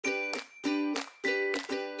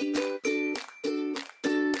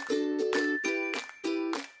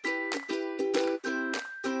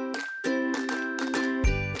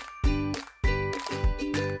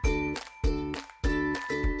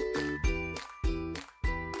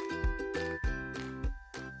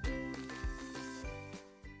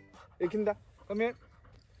এইখিনিটা come here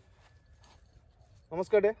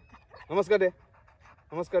নমস্কাৰ দে নমস্কাৰ দে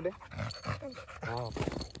নমস্কাৰ দে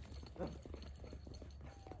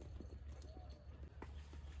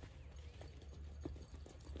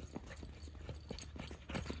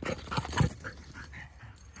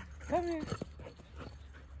Come here.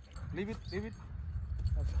 Leave it.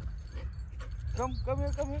 Okay. Come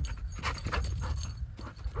here.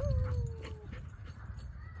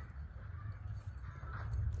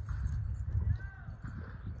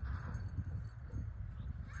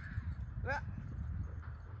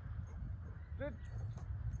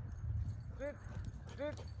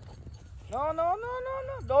 Sit. No.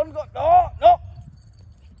 Don't go. No.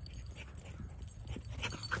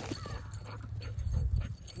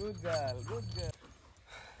 Good girl.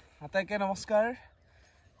 আটাইকে নমস্কাৰ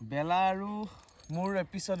বেলা আৰু মোৰ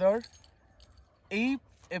এপিসোডৰ এই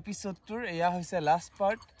এপিসোডটোৰ এয়া হৈছে লাষ্ট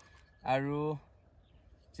পাৰ্ট আৰু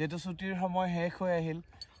যেটো ছুটিৰ সময় শেষ হৈ আহিল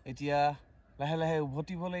এতিয়া লাহে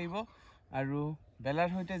উভতিব লাগিব আৰু বেলাৰ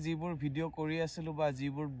হৈতে যিবোৰ ভিডিও কৰি আছিল বা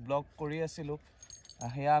যিবোৰ ব্লগ কৰি আছিল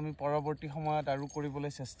হেয়া আমি পৰৱৰ্তী সময়ত আৰু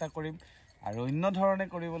কৰিবলৈ চেষ্টা কৰিম আৰু অন্য ধৰণে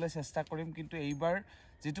কৰিবলৈ চেষ্টা কৰিম কিন্তু এইবাৰ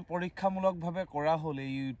যেটো পৰীক্ষামূলকভাৱে কৰা হ'ল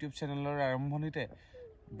এই ইউটিউব চেনেলৰ আৰম্ভণিতে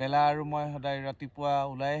বেলা আৰু মই সদায় ৰাতিপুৱা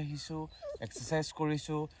ওলাই আহিছো এক্সাৰসাইজ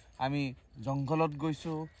কৰিছো আমি জংগলত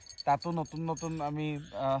গৈছো তাতো নতুন আমি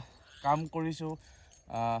কাম কৰিছো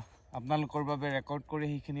আপোনালোকৰ বাবে ৰেকৰ্ড কৰি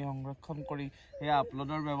হিখিনি সংৰক্ষণ কৰি হেয়া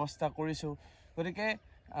আপলোডৰ ব্যৱস্থা কৰিছো গতিকে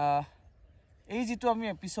এই যেটো আমি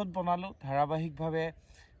এপিসোড বনালো ধাৰাবাহিকভাৱে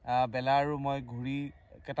বেলা আৰু মই ঘূৰি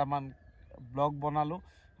কেটামান ব্লগ বনালো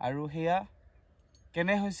আৰু হেয়া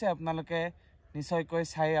কেনে হৈছে আপোনালোকে নিশ্চয়কৈ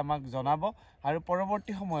চাই আমাক জনাব আৰু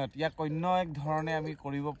পৰৱৰ্তী সময়ত ইয়াক অন্য এক ধৰণে আমি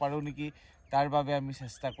কৰিব পাৰো নেকি তাৰ বাবে আমি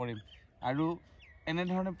চেষ্টা কৰিম আৰু এনে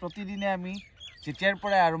ধৰণে প্ৰতিদিনে আমি যেতিয়াৰ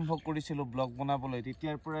পৰা আৰম্ভ কৰিছিলো ব্লগ বনাবলৈ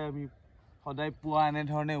তেতিয়াৰ পৰা আমি সদায় পুৱা এনে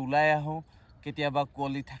ধৰণে ওলাই আহো কেতিয়াবা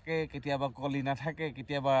কুঁৱলী থাকে কেতিয়াবা কুঁৱলী নাথাকে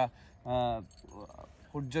কেতিয়াবা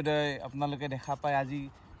সূৰ্যোদয় আপোনালোকে দেখা পায় আজি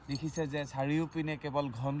দেখিছে যে চাৰিওপিনে কেৱল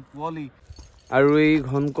ঘন কুঁৱলী আৰু এই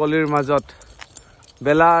ঘন কুঁৱলীৰ মাজত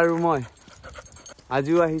বেলা আৰু মই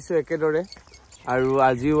আজিও আহিছো একেদৰে আৰু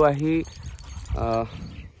আজিও আহি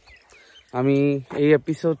আমি এই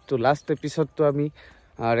এপিসোডটো লাষ্ট এপিসোডটো আমি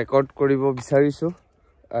ৰেকৰ্ড কৰিব বিচাৰিছো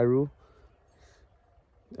আৰু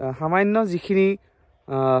সামান্য যিখিনি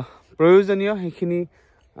প্ৰয়োজনীয় সেইখিনি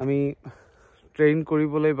আমি ট্ৰেইন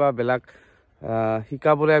কৰিবলৈ বা বেলাক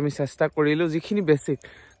শিকাবলৈ আমি চেষ্টা কৰিলো যিখিনি বেসিক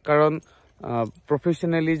কাৰণ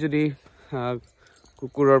প্ৰফেশনালি যদি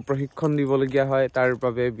কুকুৰৰ প্ৰশিক্ষণ দিবলগীয়া হয় তাৰ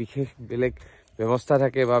বাবে বিশেষ বেলেগ ব্যৱস্থা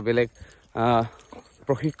থাকে বা বেলেগ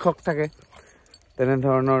প্ৰশিক্ষক থাকে তেনে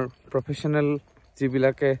ধৰণৰ প্ৰফেশনাল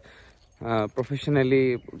যিবিলাকে প্ৰফেশনালি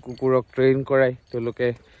কুকুৰক ট্ৰেইন কৰায় তেওঁলোকে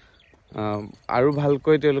আৰু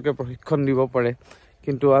ভালকৈ তেওঁলোকে প্ৰশিক্ষণ দিব পাৰে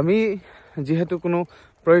কিন্তু আমি যেহেতু কোনো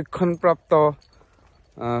প্ৰশিক্ষণপ্ৰাপ্ত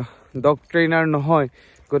ডগ ট্ৰেইনাৰ নহয়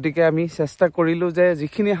গতিকে আমি চেষ্টা কৰিলো যে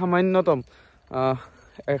যিখিনি সামান্যতম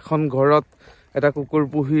এখন ঘৰত এটা কুকুৰ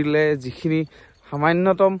পুহিলে যিখিনি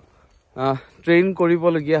সামান্যতম ট্ৰেইন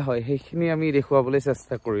কৰিবলগীয়া হয় সেইখিনি আমি দেখুৱাবলৈ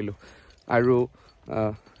চেষ্টা কৰিলো আৰু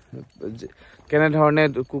কেনে ধৰণে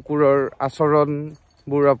কুকুৰৰ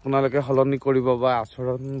আচৰণবোৰ আপোনালোকে হলনি কৰিব বা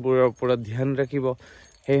আচৰণবোৰৰ ওপৰত ধ্যান ৰাখিব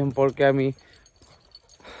সেই সম্পৰ্কে আমি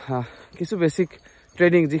কিছু বেসিক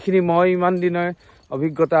ট্ৰেইনিং যিখিনি মই ইমান দিনৰ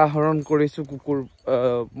অভিজ্ঞতা আহৰণ কৰিছো কুকুৰ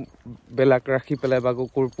বেলাক ৰাখি পেলাই বা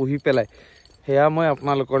কুকুৰ পুহি পেলাই হেয়া মই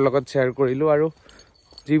আপোনালোকৰ লগত শ্বেয়াৰ কৰিলো আৰু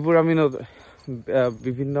যিবোৰ আমি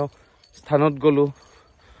বিভিন্ন স্থানত গলো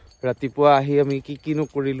ৰাতিপুৱা আহি আমি কিনো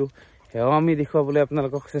কৰিলো হেয়াও আমি দেখুৱাবলৈ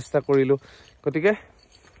আপোনালোকক চেষ্টা কৰিলো গতিকে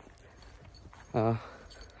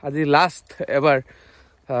আজি লাষ্ট এবাৰ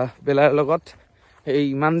বেলাৰ লগত এই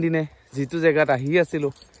ইমান দিনে যেটো জায়গাত আহি আছিল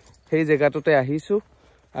সেই জায়গাটোতে আহিছো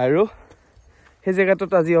আৰু সেই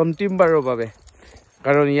জায়গাটোত আজি অন্তিমবাৰৰ বাবে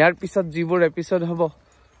কাৰণ ইয়াৰ পিছত যিবোৰ এপিসোড হ'ব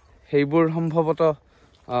সেইবোৰ সম্ভৱতঃ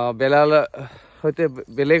বেলাৰ হৈতে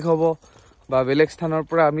বেলেগ হ'ব বা বেলেগ স্থানৰ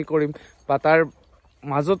পৰা আমি কৰিম বা তাৰ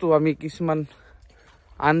মাজতো আমি কিছুমান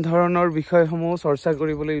আন ধৰণৰ বিষয়সমূহ চৰ্চা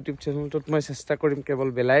কৰিবলৈ ইউটিউব চেনেলটোত মই চেষ্টা কৰিম কেৱল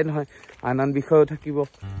বেলাই নহয় আন বিষয়ও থাকিব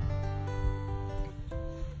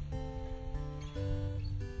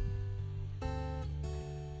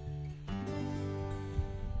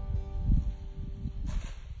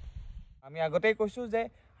আমি আগতেই কৈছো যে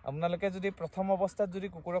আপোনালোকে যদি প্ৰথম অৱস্থাত যদি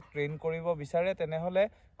কুকুৰক ট্ৰেইন কৰিব বিচাৰে তেনেহলে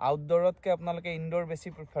আউটডোৰতকে আপোনালোকে ইনডোৰ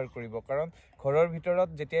বেছি প্ৰিফাৰ কৰিব কাৰণ ঘৰৰ ভিতৰত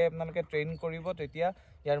যেতিয়া আপোনালোকে ট্ৰেইন কৰিব তেতিয়া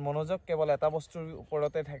ইয়াৰ মনোযোগ কেৱল এটা বস্তুৰ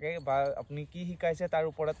ওপৰতে থাকে বা আপুনি কি শিকাইছে তাৰ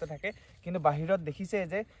ওপৰতে থাকে কিন্তু বাহিৰত দেখিছে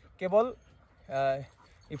যে কেৱল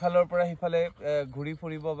ইফালৰ পৰা সিফালে ঘূৰি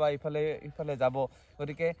ফুৰিব বা ইফালে যাব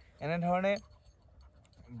গতিকে এনে ধৰণে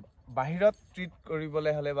বাহিৰত ট্ৰিট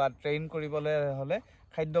কৰিবলৈ হ'লে বা ট্ৰেইন কৰিবলৈ হ'লে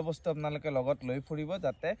খাদ্য বস্তু আপোনালোকে লগত লৈ ফুৰিব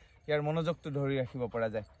যাতে ইয়াৰ মনোযোগটো ধৰি ৰাখিব পৰা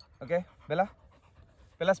যায় ওকে বেলা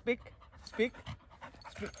speak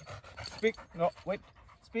no wait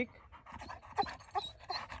speak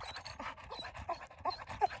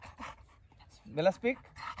Bella speak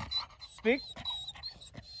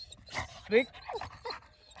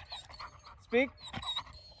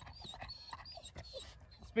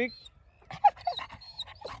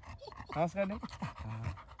namaskar ne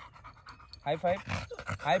high five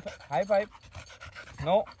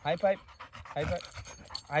no high five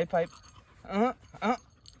high five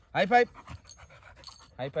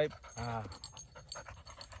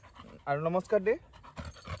আৰু নমস্কাৰ দে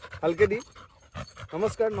ভালকে দি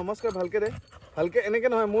নমস্কাৰ ভালকে দে ভালকে এনেকে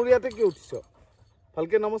নহয় মোৰ ইয়াতে কি উঠিছ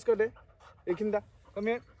ভালকে নমস্কাৰ দে এইখিনিটা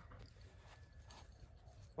কমে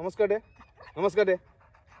নমস্কাৰ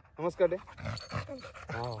দে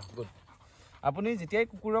গুড আপুনি যেতিয়াই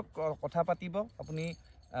কুকুৰক কথা পাতিব আপুনি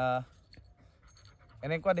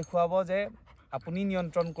এনেকুৱা দেখুৱাব যে আপুনি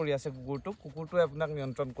নিয়ন্ত্ৰণ কৰি আছে কুকুৰটোৱে আপোনাক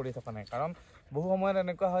নিয়ন্ত্ৰণ কৰি থকা নাই কাৰণ বহু সময়ত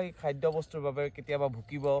এনেকুৱা হয় খাদ্য বস্তুৰ বাবে কেতিয়াবা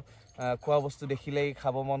ভুকিব খোৱা বস্তু দেখিলেই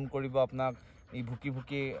খাব মন কৰিব আপোনাক এই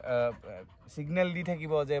ভুকি সিগনেল দি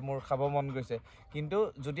থাকিব যে মোৰ খাব মন গৈছে কিন্তু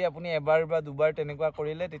যদি আপুনি এবাৰ বা দুবাৰ তেনেকুৱা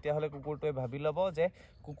কৰিলে তেতিয়াহলে কুকুৰটোৱে ভাবি ল'ব যে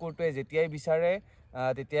কুকুৰটোৱে যেতিয়াই বিচাৰে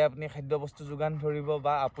তেতিয়া আপুনি খাদ্য বস্তু যোগান ধৰিব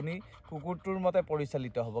বা আপুনি কুকুৰটোৰ মতে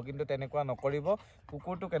পৰিচালিত হ'ব কিন্তু তেনেকুৱা নকৰিব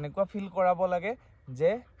কুকুৰটোক এনেকুৱা ফিল কৰাব লাগে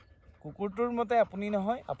যে কুকুৰটোৰ মতে আপুনি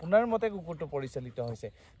নহয় আপোনাৰ মতে কুকুৰটো পৰিচালিত হৈছে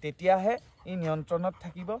তেতিয়াহে ই নিয়ন্ত্ৰণত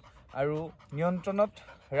থাকিব আৰু নিয়ন্ত্ৰণত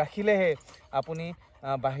ৰাখিলেহে আপুনি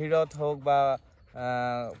বাহিৰত হোক বা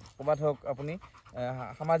ক'বাত হোক আপুনি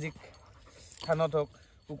সামাজিক স্থানত হোক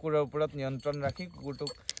কুকুৰৰ ওপৰত নিয়ন্ত্ৰণ ৰাখি কুকুৰটোক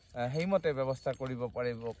সেইমতে ব্যৱস্থা কৰিব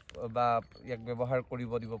পাৰিব বা ইয়াক ব্যৱহাৰ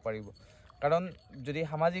কৰিব দিব পাৰিব কাৰণ যদি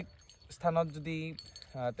সামাজিক স্থানত যদি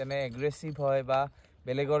তেনে এগ্ৰেছিভ হয় বা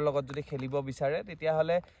বেলেগৰ লগত যদি খেলিব বিচাৰে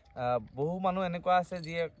তেতিয়াহলে বহু মানুহ এনেকুৱা আছে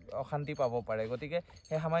যিয়ে অশান্তি পাব পাৰে গতিকে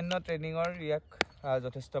সেই সামান্য ট্ৰেইনিঙৰ ইয়াক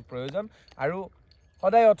যথেষ্ট প্ৰয়োজন আৰু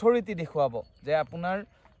সদায় অথৰিটি দেখুৱাব যে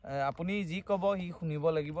আপুনি যি ক'ব সি শুনিব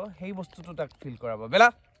লাগিব সেই বস্তুটো তাক ফিল কৰাব বেলা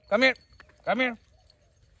কাম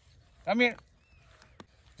হিয়াৰ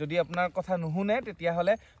যদি আপোনাৰ কথা নুশুনে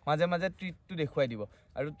তেতিয়াহলে মাজে মাজে ট্ৰিটটো দেখুৱাই দিব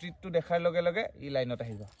আৰু ট্ৰিটটো দেখাৰ লগে লগে ই লাইনত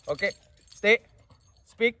আহিব okay stay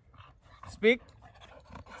speak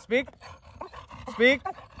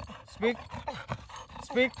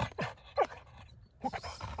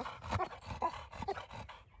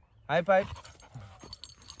high five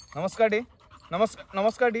namaskar de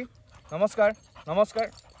namaskar de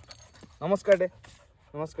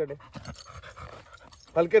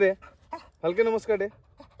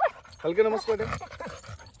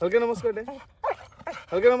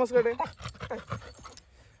halke namaskar de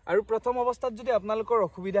আৰু প্ৰথম অৱস্থাত যদি আপোনালোকৰ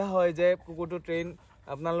অসুবিধা হয় যে কুকুৰটো ট্ৰেইন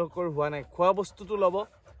আপোনালোকৰ হোৱা নাই খোৱা বস্তুটো ল'ব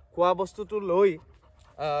খোৱা বস্তুটো লৈ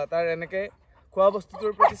তাৰ এনেকে খোৱা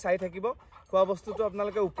বস্তুটোৰ প্ৰতি চাই থাকিব খোৱা বস্তুটো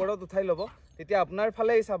আপোনালোকে ওপৰত উঠাই ল'ব তেতিয়া আপোনাৰ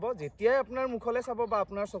ফালেই চাব যেতিয়াই আপোনাৰ মুখলৈ চাব বা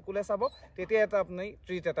আপোনাৰ চকুলে চাব তেতিয়া এটা আপুনি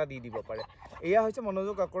ট্ৰিট এটা দি দিব পাৰে এয়া হৈছে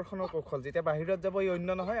মনোযোগ আকৰ্ষণৰ কৌশল যেতিয়া বাহিৰত যাব ই অন্য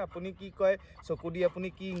নহয় আপুনি কি কয় চকু দি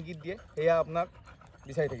আপুনি কি ইংগিত দিয়ে এয়া আপোনাক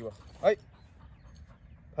বিচাৰি থাকিব ঐ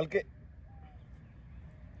ভালকে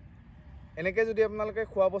এনেকে যদি আপোনালোকে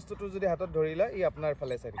খোৱা বস্তুটো যদি হাতত ধৰি লয় ই আপোনাৰ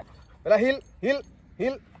ফালে চাই থাকিব বেলা হিল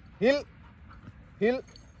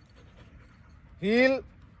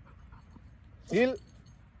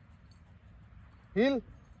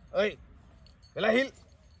ঐ বেলা হিল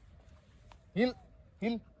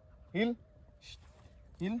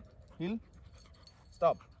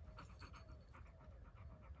stop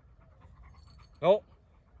no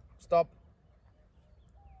stop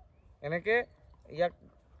এনেকে ইয়াক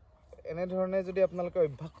এনে ধৰণে যদি আপোনালোকে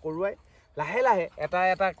অভ্যাস কৰোৱাই লাহে লাহে এটা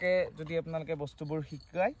এটাকে যদি আপোনালোকে বস্তুবোৰ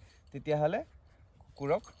শিকায় তেতিয়াহলে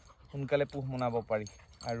কুকুৰক সোনকালে পুহ মনাব পাৰি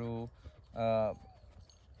আৰু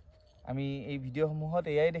আমি এই ভিডিঅ'সমূহত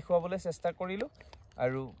এয়াই দেখুৱাবলৈ চেষ্টা কৰিলোঁ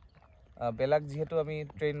আৰু বেলাক যেহেতু আমি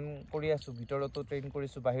ট্ৰেইন কৰি আছো ভিতৰতো ট্ৰেইন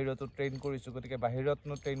কৰিছো বাহিৰতো ট্ৰেইন কৰিছো গতিকে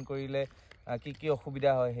বাহিৰতনো ট্ৰেইন কৰিলে কি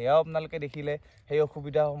অসুবিধা হয় হেয়াও আপোনালোকে দেখিলে সেই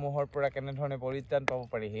অসুবিধাসমূহৰ পৰা কেনে ধৰণে পৰিত্ৰাণ পাব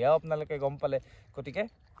পাৰি হেয়াও আপোনালোকে গম পালে গতিকে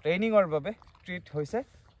ট্ৰেইনিঙৰ বাবে ট্ৰিট হৈছে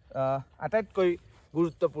আটাইতকৈ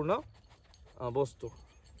গুৰুত্বপূৰ্ণ বস্তু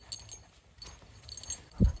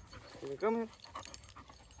Come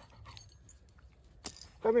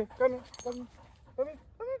here.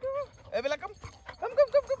 Hey, Bella, come.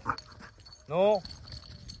 No.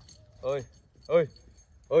 Oi.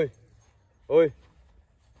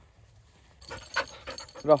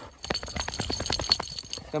 Go.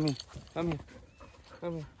 Come here. Come here.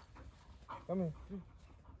 Come here. Come here.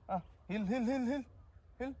 Ah, heel. Heel.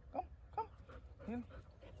 Come. Heel.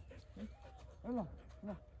 No.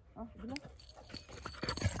 Ah, below.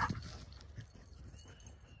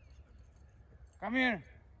 Come here.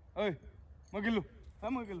 Oi, Magilu.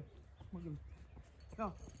 Come, Magilu.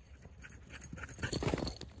 Go.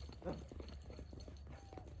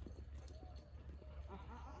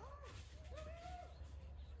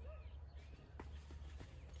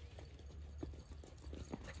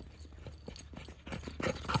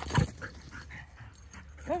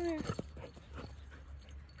 Come here.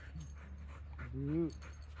 Heel.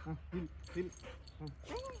 Heel.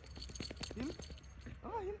 Heel.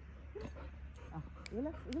 Oh, heel. Ah,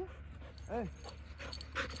 relax. Hey.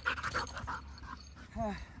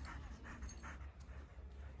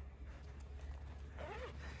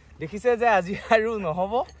 দেখিছে যে আজি আৰু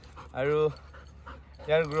নহব আৰু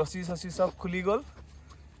ইয়াৰ গ্ৰসি saucy সব খুলি গল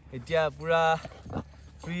এতিয়া পুৰা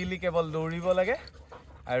ফ্ৰীলি কেৱল দৌৰিব লাগে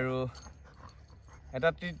আৰু এটা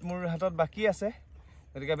ট্ৰিট মোৰ হাতত বাকি আছে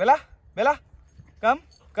গতিকে বেলা কাম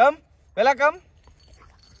বেলা কাম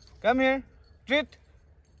হিয়াৰ treat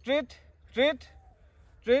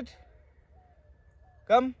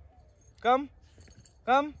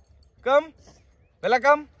come bella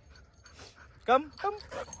come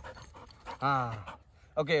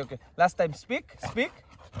okay last time speak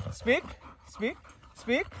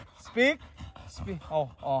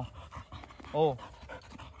oh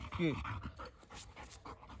key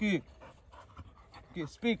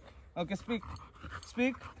speak okay speak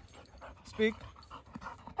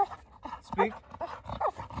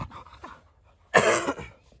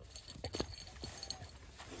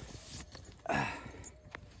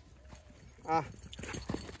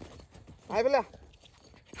Hi Bella.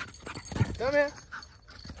 Come here.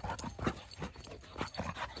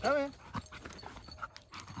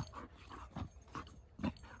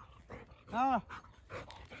 Ah.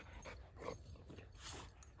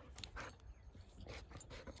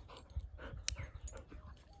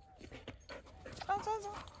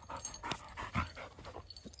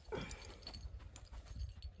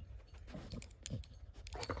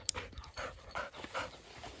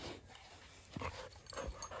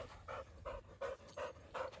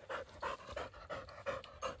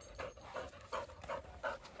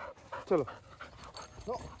 Chalo.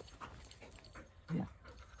 No. Yeah.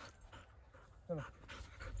 Chalo.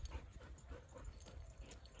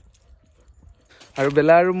 আৰু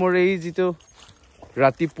বেলা আৰু মোৰ এই যিটো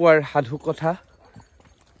ৰাতিপুৱাৰ সাধু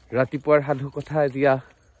কথা এতিয়া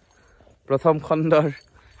প্ৰথম খণ্ডৰ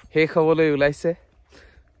শেষ হ'বলৈ ওলাইছে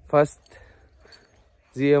ফাৰ্ষ্ট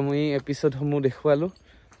যি আমি এপিসোডসমূহ দেখুৱালো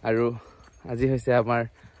আৰু আজি হৈছে আমাৰ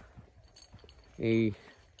এই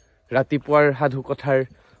ৰাতিপুৱাৰ সাধু কথাৰ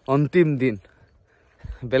অন্তিম দিন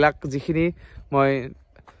বেলাক যিখিনি মই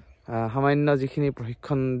সামান্য যিখিনি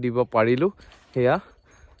প্ৰশিক্ষণ দিব পাৰিলো হেয়া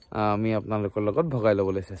আমি আপোনালোকৰ লগত ভগাই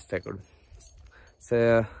ল'বলৈ চেষ্টা কৰিম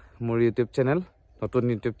মোৰ ইউটিউব চেনেল নতুন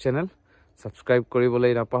ইউটিউব চেনেল সাবস্ক্ৰাইব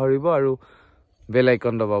কৰিবলৈ নাপাহৰিব আৰু বেল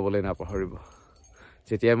আইকন দবাবলৈ নাপাহৰিব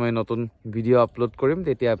যেতিয়া মই নতুন ভিডিঅ' আপলোড কৰিম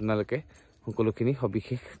তেতিয়া আপোনালোকে সকলোখিনি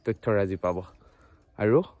সবিশেষ তথ্যৰাজি পাব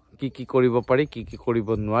আৰু কি কৰিব পাৰি কি কৰিব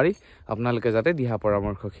নোৱাৰি আপোনালোকে যাতে দিহা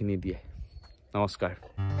পৰামৰ্শখিনি দিয়ে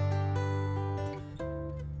নমস্কাৰ